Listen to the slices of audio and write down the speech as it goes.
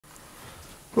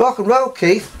Rock and roll,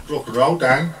 Keith. Rock and roll,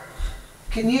 Dan.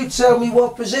 Can you tell me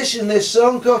what position this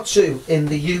song got to in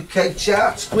the UK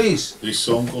charts, please? This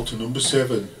song got to number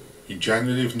 7 in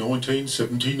January of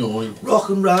 1979. Rock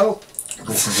and roll. Rock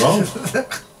and roll.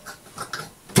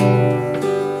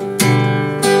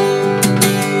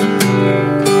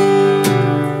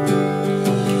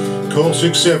 Call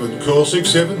 67, call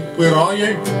 67, where are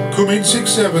you? Come in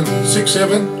 67,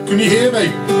 67, can you hear me?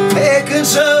 Hey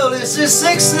control, this is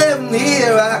 67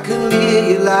 here, I can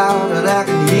hear you loud and I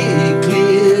can hear you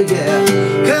clear, yeah.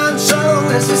 Control,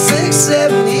 this is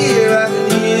 67 here, I can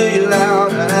hear you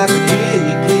loud and I can hear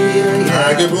you clear,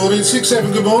 yeah. Good morning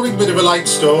 67, good morning, bit of a late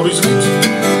start, isn't it?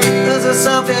 Is there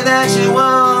something that you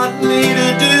want me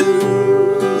to do,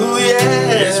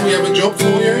 yeah? Yes, we have a job for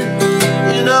you.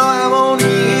 You know I'm only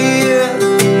here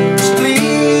to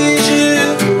please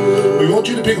you. We want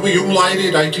you to pick up a young lady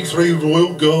at 83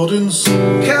 Royal Gardens.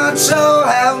 Control,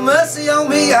 have mercy on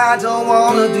me, I don't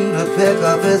wanna do the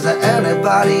pickup. Is there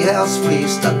anybody else free?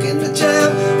 Stuck in the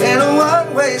jam, in a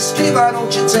one-way street. Why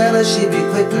don't you tell her she'd be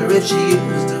quicker if she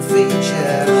used the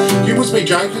feature? You must be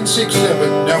joking,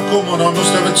 67. Now come on, I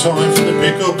must have a time for the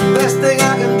pickup. Best thing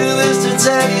I can do is to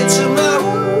tell you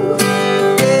tomorrow.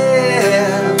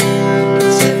 Yeah,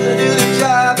 if I do the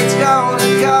job, it's gonna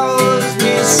cause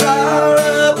me sorrow.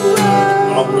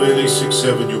 I'm really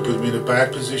 67, you'll put me in a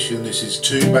bad position. This is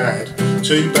too bad,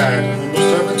 too bad. I must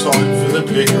have a time for the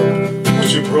pickup.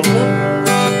 What's your problem?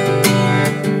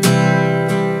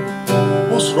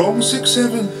 What's wrong,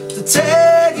 67? To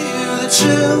tell you the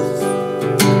truth,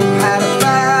 had a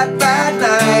bad, bad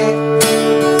night.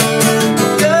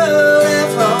 Girl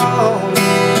left home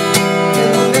in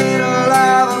the middle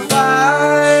of a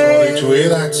fight. Sorry to hear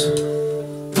that.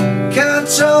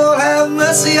 Control, have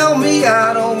mercy on me,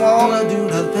 I don't wanna do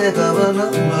the pickup of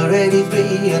number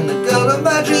 83. And the girl of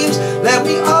my dreams left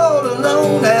me all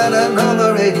alone, and a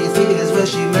number 83 is where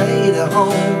she made her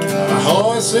home.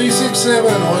 I see, 67,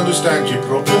 I understand your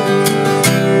problem.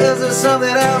 Is there something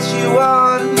else you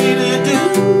want me to do?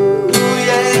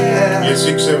 Yeah. Yes,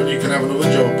 67, you can have another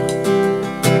job.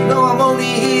 No, I'm only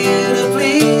here to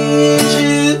please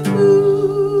you.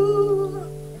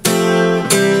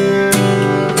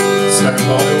 Stand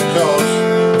by your cars,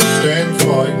 stand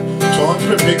by. Time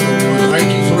for a pickup at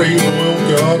 83 Royal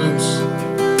Gardens.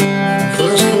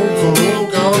 First call for Royal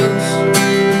Gardens.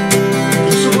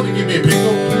 Can somebody give me a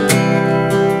pickup?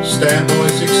 Stand by,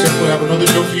 67, we'll have another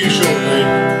job for you shortly.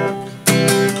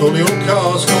 Call your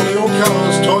cars,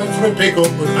 time for a pickup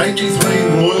at 83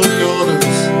 Royal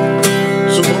Gardens.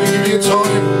 Somebody give me a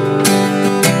time.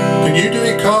 Can you do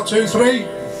it, car 23?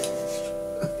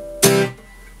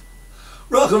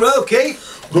 Rock and roll, Keith.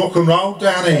 Rock and roll,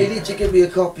 Danny. Hey, did you give me a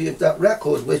copy of that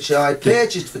record which I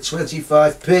purchased for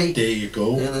 25p? There you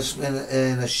go.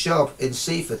 In a shop in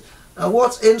Seaford. Now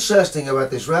what's interesting about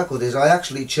this record is I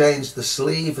actually changed the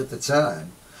sleeve at the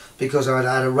time, because I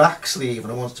had a rack sleeve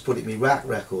and I wanted to put it in my rack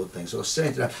record thing, so I was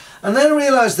changed it out. And then I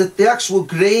realised that the actual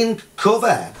green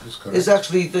cover is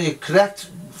actually the correct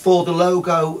for the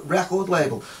logo record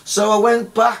label. So I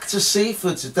went back to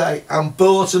Seaford today and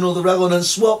bought another record and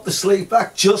swapped the sleeve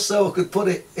back just so I could put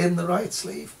it in the right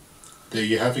sleeve. There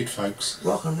you have it, folks.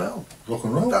 Rock and roll. Rock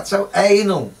and roll. That's how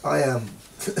anal I am.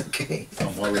 Okay.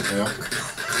 I'm worried now.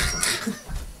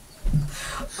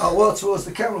 I'll walk towards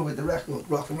the camera with the record.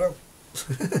 Rock and roll.